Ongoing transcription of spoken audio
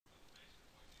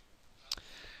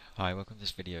Hi, welcome to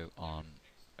this video on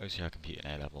OCR Computing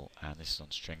A-Level, and this is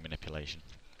on string manipulation.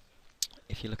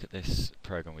 If you look at this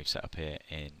program we've set up here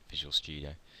in Visual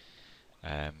Studio,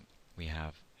 we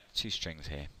have two strings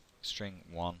here. String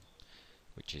 1,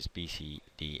 which is BCDADACS,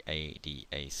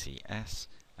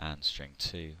 and string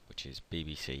 2, which is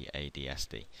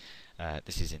BBCADSD.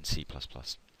 This is in C++.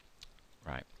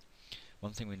 Right.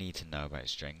 One thing we need to know about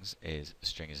strings is a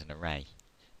string is an array.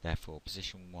 Therefore,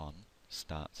 position 1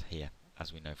 starts here.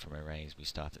 As we know from arrays, we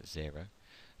start at 0.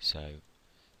 So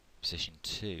position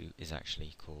 2 is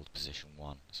actually called position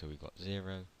 1. So we've got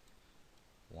 0,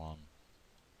 1.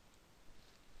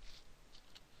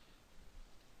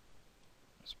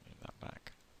 Let's move that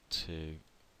back. 2,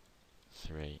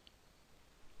 3,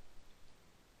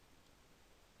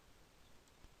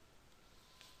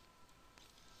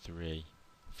 3,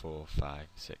 4, 5,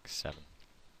 6, 7.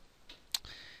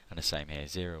 And the same here,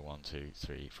 0, 1, 2,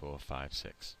 3, 4, 5,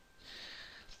 6.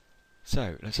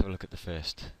 So let's have a look at the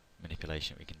first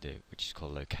manipulation we can do, which is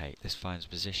called locate. This finds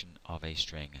position of a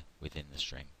string within the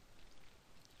string.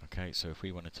 Okay, so if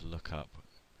we wanted to look up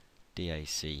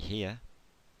DAC here,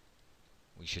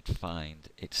 we should find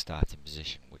its starting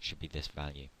position, which should be this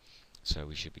value. So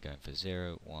we should be going for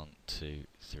 0, 1, 2,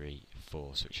 3,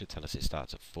 4. So it should tell us it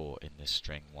starts at 4 in this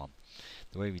string 1.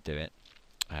 The way we do it,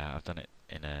 I've done it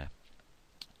in a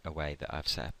way that I've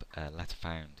set up a letter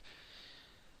found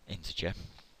integer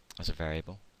as a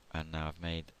variable, and now I've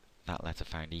made that letter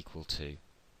found equal to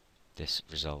this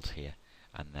result here,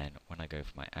 and then when I go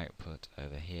for my output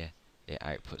over here, it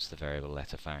outputs the variable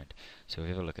letter found. So if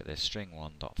we have a look at this,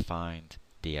 string1.find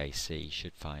DAC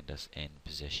should find us in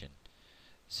position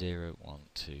 0, 1,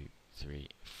 2, 3,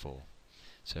 4.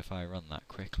 So if I run that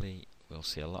quickly, we'll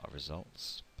see a lot of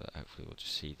results, but hopefully we'll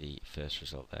just see the first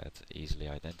result there to easily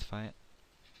identify it.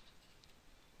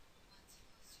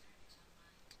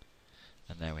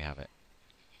 And there we have it,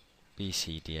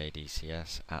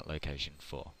 BCDADCS at location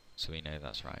 4. So we know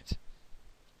that's right.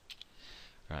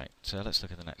 Right, so let's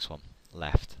look at the next one,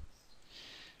 left.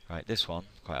 Right, this one,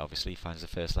 quite obviously, finds the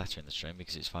first letter in the string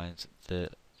because it finds the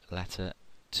letter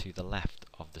to the left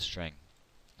of the string.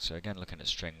 So again, looking at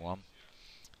string 1,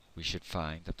 we should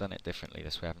find, I've done it differently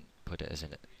this way, I haven't put it as a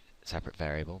separate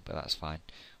variable, but that's fine.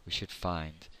 We should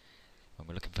find, when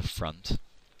we're looking for front,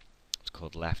 it's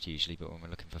called left usually, but when we're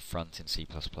looking for front in C++,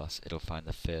 it'll find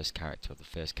the first character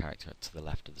to the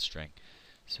left of the string.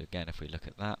 So again, if we look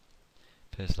at that,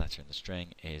 first letter in the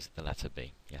string is the letter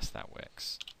B. Yes, that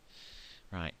works.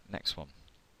 Right, next one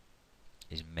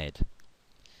is mid.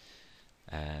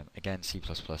 Again, C++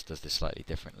 does this slightly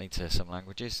differently to some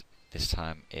languages. This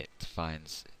time it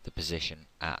finds the position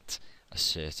at a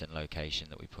certain location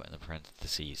that we put in the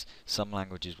parentheses. Some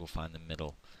languages will find the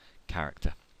middle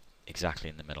character exactly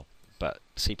in the middle, but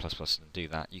C++ doesn't do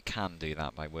that. You can do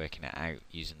that by working it out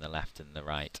using the left and the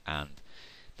right and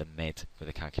the mid with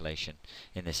a calculation.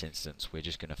 In this instance, we're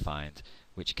just going to find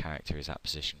which character is at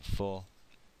position 4.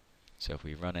 So if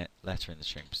we run it, letter in the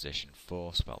string position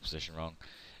 4, spelled position wrong,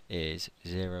 is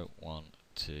 0, 1,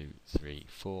 2, 3,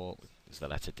 4, is the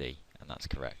letter D, and that's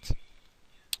correct.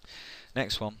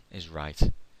 Next one is right.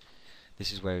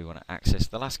 This is where we want to access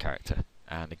the last character,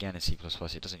 and again in C++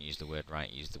 it doesn't use the word right,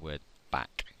 it uses the word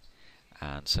back.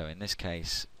 And so in this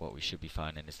case, what we should be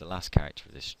finding is the last character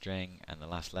of this string, and the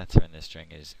last letter in this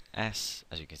string is S,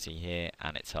 as you can see here,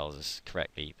 and it tells us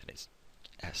correctly that it's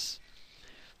S.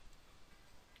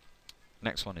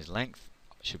 Next one is length.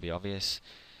 It should be obvious.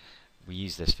 We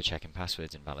use this for checking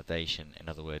passwords and validation. In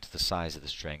other words, the size of the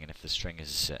string, and if the string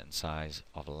is a certain size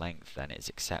of length, then it's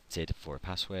accepted for a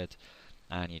password,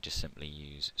 and you just simply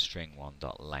use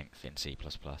string1.length in C++.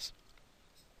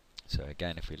 So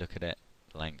again, if we look at it,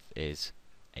 length is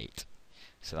 8.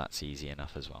 So that's easy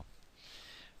enough as well.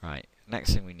 Right,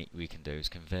 next thing we can do is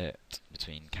convert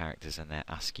between characters and their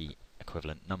Ascii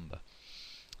equivalent number.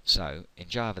 So in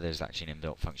Java there's actually an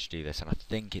inbuilt function to do this, and I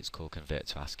think it's called convert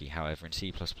to Ascii. However, in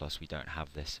C++ we don't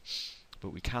have this,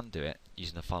 but we can do it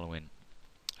using the following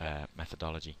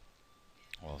methodology,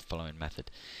 or following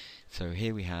method. So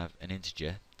here we have an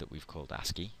integer that we've called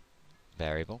Ascii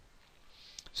variable.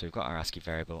 So we've got our Ascii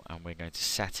variable, and we're going to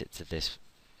set it to this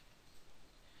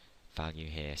value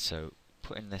here. So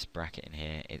putting this bracket in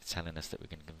here, it's telling us that we're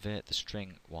going to convert the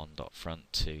string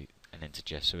 1.front to an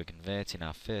integer. So we're converting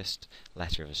our first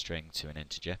letter of a string to an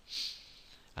integer,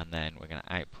 and then we're going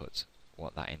to output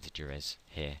what that integer is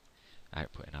here,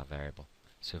 output in our variable.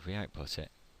 So if we output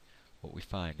it, what we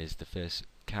find is the first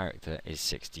character is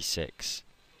 66.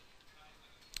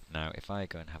 Now if I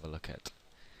go and have a look at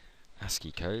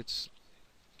Ascii codes,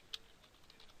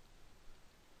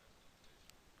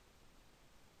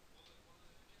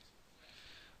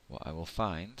 what I will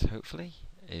find, hopefully,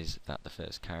 is that the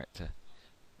first character,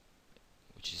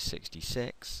 which is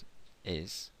 66,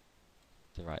 is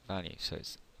the right value. So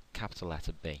it's capital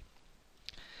letter B,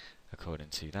 according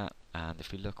to that. And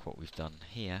if we look, what we've done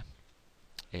here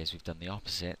is we've done the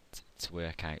opposite to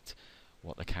work out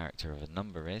what the character of a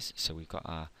number is. So we've got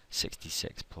our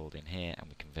 66 pulled in here, and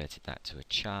we converted that to a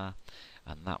char,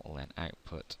 and that will then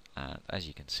output, and as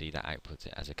you can see, that outputs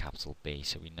it as a capital B,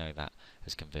 so we know that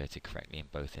has converted correctly in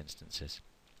both instances.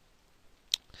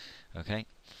 Okay,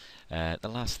 the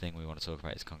last thing we want to talk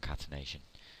about is concatenation,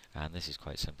 and this is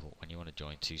quite simple. When you want to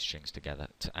join two strings together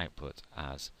to output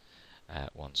as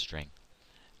one string,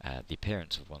 the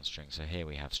appearance of one string, so here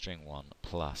we have string 1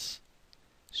 plus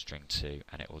string 2,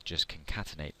 and it will just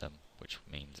concatenate them, which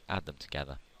means add them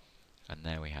together, and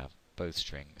there we have both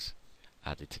strings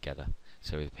added together,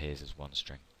 so it appears as one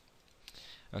string.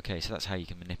 Okay, so that's how you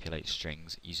can manipulate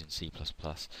strings using C++.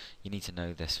 You need to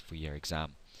know this for your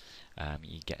exam.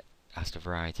 You get asked a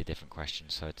variety of different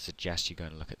questions, so I'd suggest you go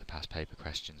and look at the past paper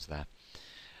questions there.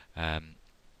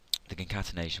 The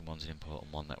concatenation one's an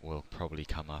important one that will probably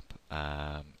come up,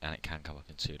 and it can come up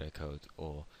in pseudocode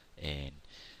or in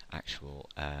actual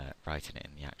writing it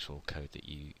in the actual code that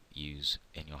you use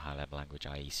in your high-level language,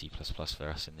 i.e. C++ for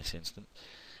us in this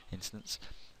instance.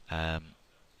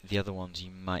 The other ones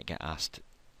you might get asked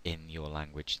in your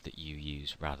language that you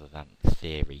use rather than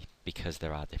theory, because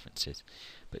there are differences,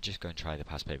 but just go and try the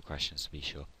past paper questions to be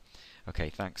sure. Okay,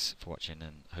 thanks for watching,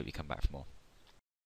 and hope you come back for more.